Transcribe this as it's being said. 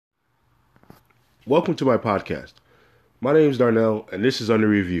Welcome to my podcast. My name is Darnell, and this is Under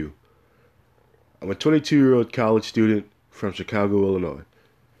Review. I'm a 22-year-old college student from Chicago, Illinois.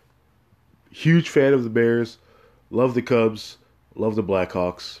 Huge fan of the Bears, love the Cubs, love the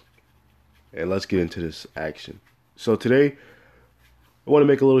Blackhawks, and let's get into this action. So today, I want to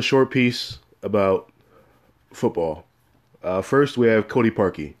make a little short piece about football. First, we have Cody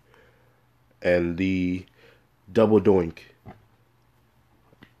Parkey and the double doink.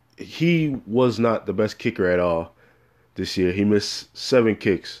 He was not the best kicker at all this year. He missed 7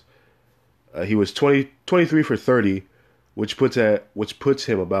 kicks. He was 23 for 30, which puts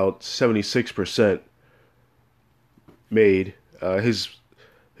him about 76% made. His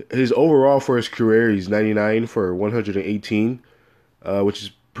overall for his career, he's 99 for 118, which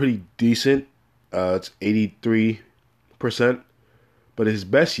is pretty decent. It's 83%. But his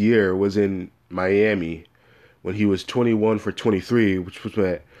best year was in Miami when he was 21 for 23, which was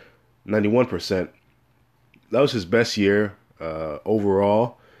at 91%. That was his best year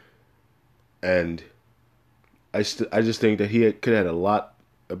overall, and I just think that could have had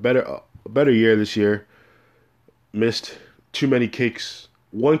a better year this year. Missed too many kicks.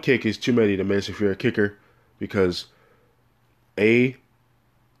 One kick is too many to miss if you're a kicker, because A,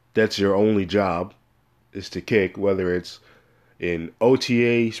 that's your only job is to kick, whether it's in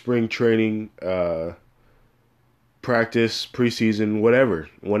OTA, spring training, practice, preseason, whatever.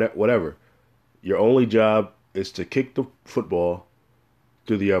 Your only job is to kick the football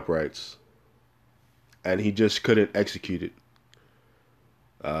through the uprights, and he just couldn't execute it.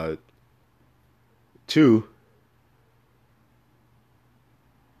 Uh, Two,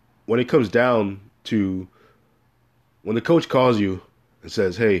 when it comes down to when the coach calls you and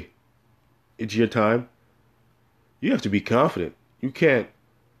says, "Hey, it's your time," you have to be confident. You can't.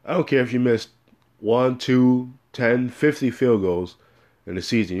 I don't care if you missed 1, 2, 10, 50 field goals in the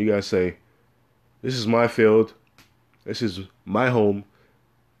season. You gotta say, "This is my field. This is my home,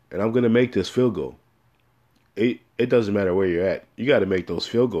 and I'm gonna make this field goal." It doesn't matter where you're at. You got to make those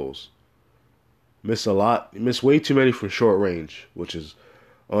field goals. Miss a lot. You miss way too many from short range, which is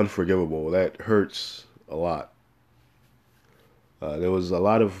unforgivable. That hurts a lot. There was a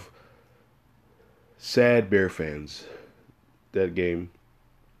lot of sad Bear fans that game.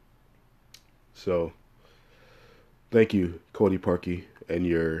 So, thank you, Cody Parkey, and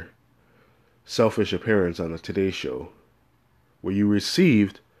your selfish appearance on the Today Show, where you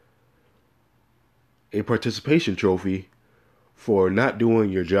received a participation trophy for not doing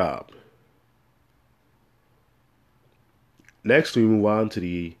your job. Next, we move on to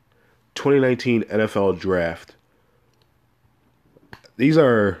the 2019 NFL Draft. These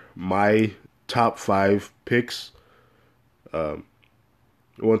are my top 5 picks, 1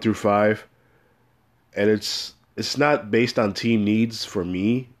 through 5, and it's not based on team needs for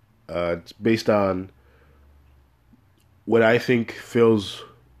me. It's based on what I think feels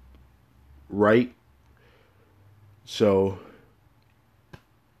right. So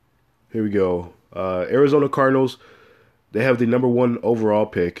here we go. Arizona Cardinals. They have the number 1 overall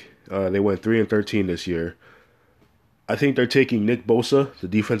pick. They went 3-13 this year. I think they're taking Nick Bosa, the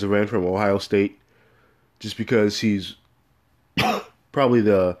defensive end from Ohio State, just because he's probably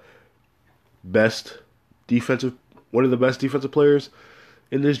the best one of the best defensive players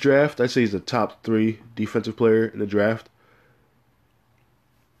in this draft. I'd say he's the top 3 defensive player in the draft.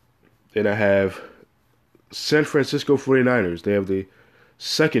 Then I have San Francisco 49ers. They have the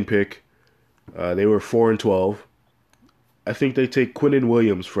 2nd pick. They were 4-12. I think they take Quinnen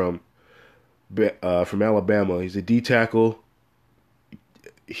Williams from Alabama. He's a D tackle.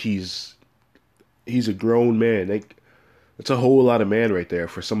 He's a grown man. That's a whole lot of man right there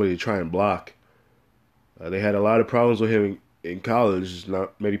for somebody to try and block. They had a lot of problems with him in college.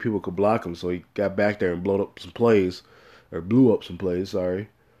 Not many people could block him, so he got back there and blew up some plays. Sorry.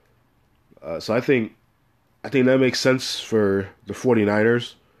 So I think that makes sense for the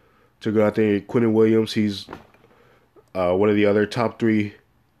 49ers to go out there. Quinnen Williams, he's one of the other top 3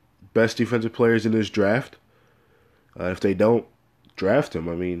 best defensive players in this draft. If they don't draft him,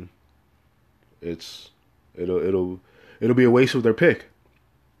 I mean, it'll be a waste of their pick.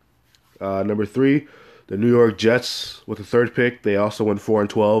 Number 3, the New York Jets with the 3rd pick. They also went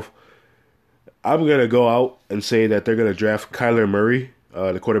 4-12. I'm gonna go out and say that they're gonna draft Kyler Murray,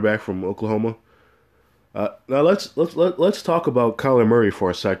 the quarterback from Oklahoma. Now let's talk about Kyler Murray for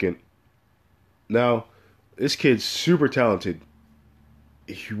a second. Now, this kid's super talented.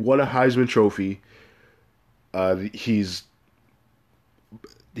 He won a Heisman Trophy. He's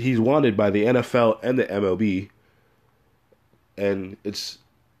wanted by the NFL and the MLB, and it's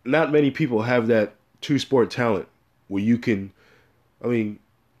not many people have that 2-sport talent where you can. I mean,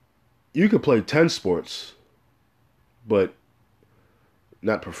 you could play 10 sports, but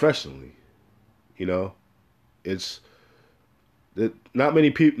not professionally. You know, it's not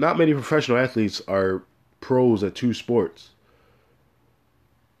many professional athletes are pros at two sports.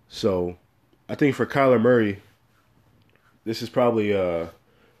 So I think for Kyler Murray, this is probably a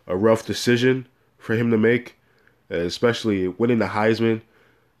rough decision for him to make, especially winning the Heisman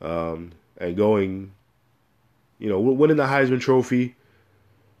and going, winning the Heisman Trophy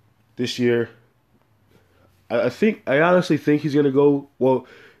this year. I honestly think he's gonna go. Well,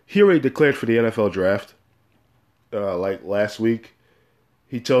 he already declared for the NFL draft. Like last week,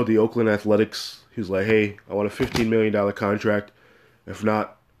 he told the Oakland Athletics, he was like, "Hey, I want a $15 million contract. If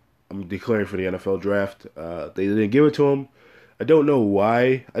not, I'm declaring for the NFL draft." They didn't give it to him. I don't know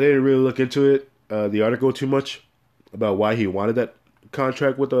why. I didn't really look into it, the article too much about why he wanted that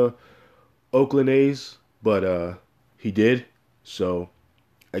contract with the Oakland A's, but he did. So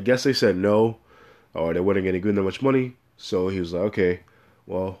I guess they said no, or they weren't going to give him that much money. So he was like, okay,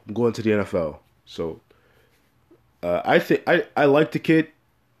 well, I'm going to the NFL. So I think I like the kid.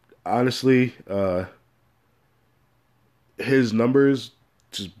 Honestly, his numbers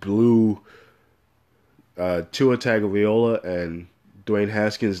just blew Tua Tagovailoa and Dwayne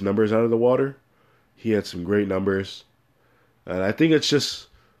Haskins' numbers out of the water. He had some great numbers, and I think it's just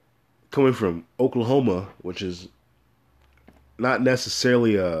coming from Oklahoma, which is not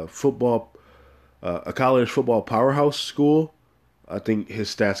necessarily a college football powerhouse school. I think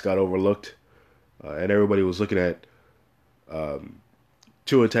his stats got overlooked, and everybody was looking at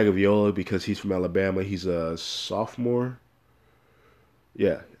Tua Tagovailoa because he's from Alabama. He's a sophomore.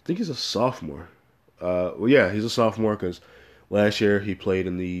 Yeah, I think he's a sophomore. Well, yeah, he's a sophomore because last year he played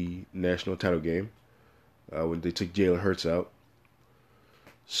in the national title game when they took Jalen Hurts out.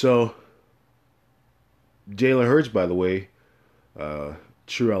 So Jalen Hurts, by the way,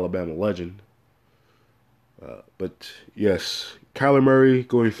 true Alabama legend. But yes, Kyler Murray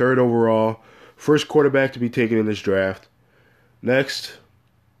going third overall, first quarterback to be taken in this draft. Next,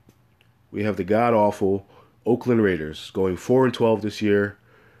 we have the god awful Oakland Raiders going 4-12 this year.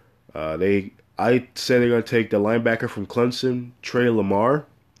 I say they're going to take the linebacker from Clemson, Trey Lamar.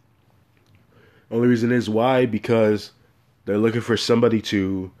 Only reason is why, because they're looking for somebody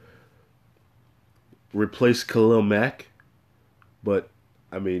to replace Khalil Mack. But,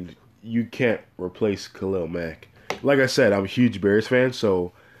 I mean, you can't replace Khalil Mack. Like I said, I'm a huge Bears fan,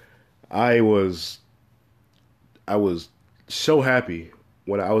 so I was so happy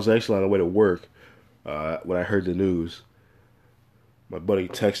when I was actually on the way to work when I heard the news. My buddy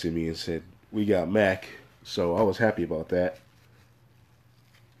texted me and said, "We got Mac," so I was happy about that.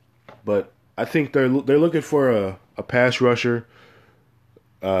 But I think they're looking for a pass rusher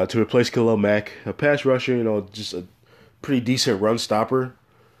to replace Khalil Mack. A pass rusher, just a pretty decent run stopper.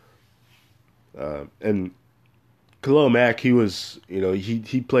 And Khalil Mack, he was,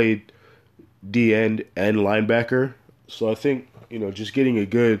 he played D end and linebacker. So I think, just getting a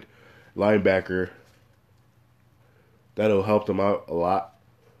good linebacker, that'll help them out a lot.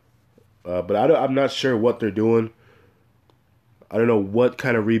 But I'm not sure what they're doing. I don't know what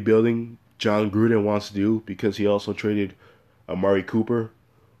kind of rebuilding John Gruden wants to do because he also traded Amari Cooper,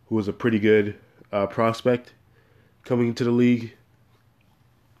 who was a pretty good prospect coming into the league.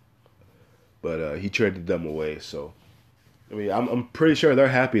 But he traded them away. So, I mean, I'm pretty sure they're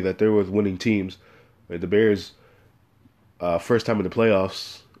happy that they're with winning teams. I mean, the Bears, first time in the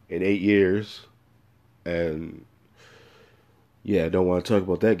playoffs in 8 years. And, yeah, I don't want to talk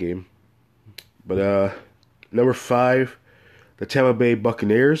about that game. But number 5, the Tampa Bay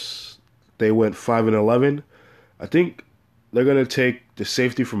Buccaneers. They went 5-11. I think they're gonna take the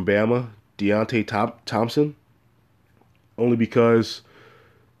safety from Bama, Deontay Thompson, only because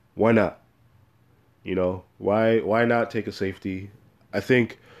why not? Why not take a safety? I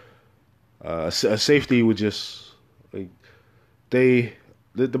think a safety would just like the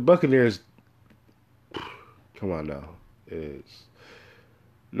Buccaneers. Come on now, it's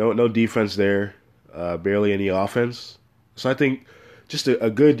no defense there, barely any offense. So I think just a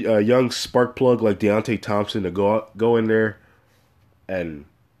good young spark plug like Deontay Thompson to go in there and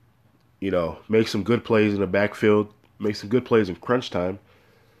make some good plays in the backfield, make some good plays in crunch time.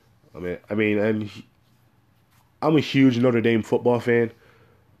 I'm a huge Notre Dame football fan,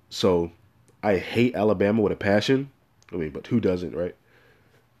 so I hate Alabama with a passion. But who doesn't, right?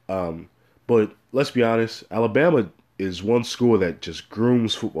 But let's be honest, Alabama is one school that just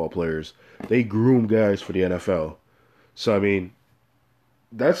grooms football players. They groom guys for the NFL. So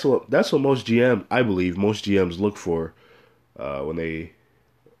that's what I believe most GMs look for when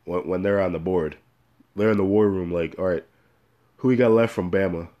they're on the board. They're in the war room, like, all right, who we got left from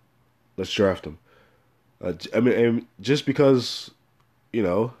Bama? Let's draft him. I mean, and just because you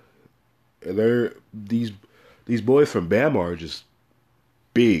know they're these boys from Bama are just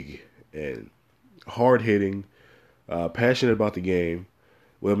big and hard hitting, passionate about the game.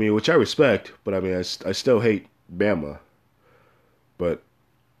 Well, I mean, which I respect, but I mean, I still hate Bama. But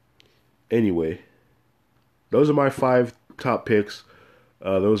anyway, those are my five top picks.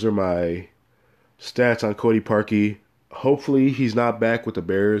 Those are my stats on Cody Parkey. Hopefully, he's not back with the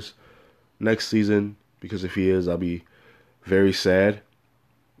Bears next season because if he is, I'll be very sad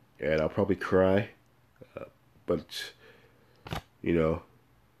and I'll probably cry. But you know,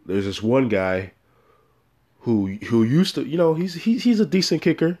 there's this one guy who used to, he's a decent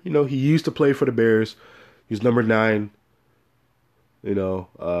kicker. He used to play for the Bears. He's number 9. You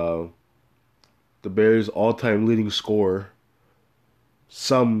know, the Bears' all-time leading scorer.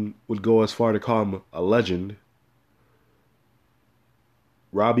 Some would go as far to call him a legend.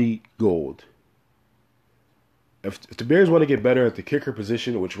 Robbie Gould. If the Bears want to get better at the kicker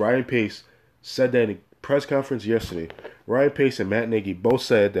position, which Ryan Pace said that in a press conference yesterday, Ryan Pace and Matt Nagy both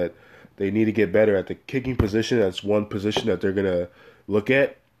said that they need to get better at the kicking position. That's one position that they're going to look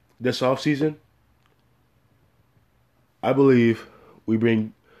at this offseason. I believe we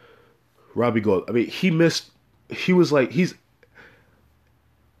bring Robbie Gould. I mean, he was like,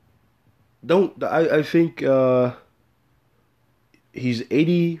 I think he's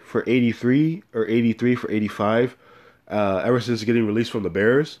 80 for 83 or 83 for 85 ever since getting released from the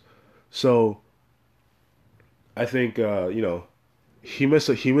Bears. So I think he missed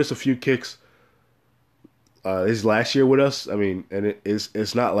a few kicks his last year with us. I mean, and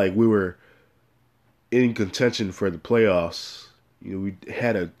it's not like we were in contention for the playoffs. We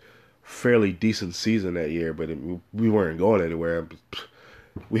had a fairly decent season that year, but we weren't going anywhere.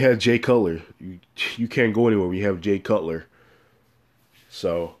 We had Jay Cutler. You can't go anywhere when you have Jay Cutler.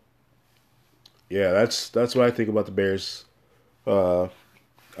 So yeah, that's what I think about the Bears. I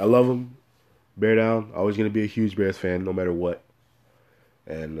love them. Bear down. Always gonna be a huge Bears fan, no matter what.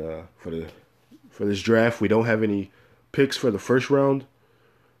 And for this draft, we don't have any picks for the first round.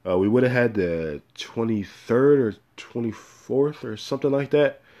 We would have had the 23rd or 24th or something like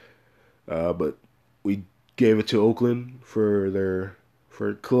that. But we gave it to Oakland for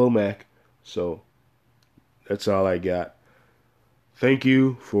Khalil Mack. So that's all I got. Thank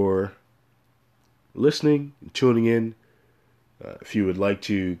you for listening and tuning in. If you would like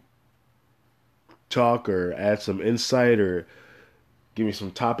to talk or add some insight or give me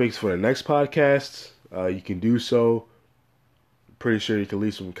some topics for the next podcast, you can do so. Pretty sure you can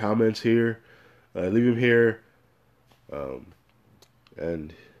leave some comments here. Leave them here.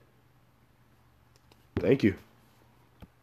 And thank you.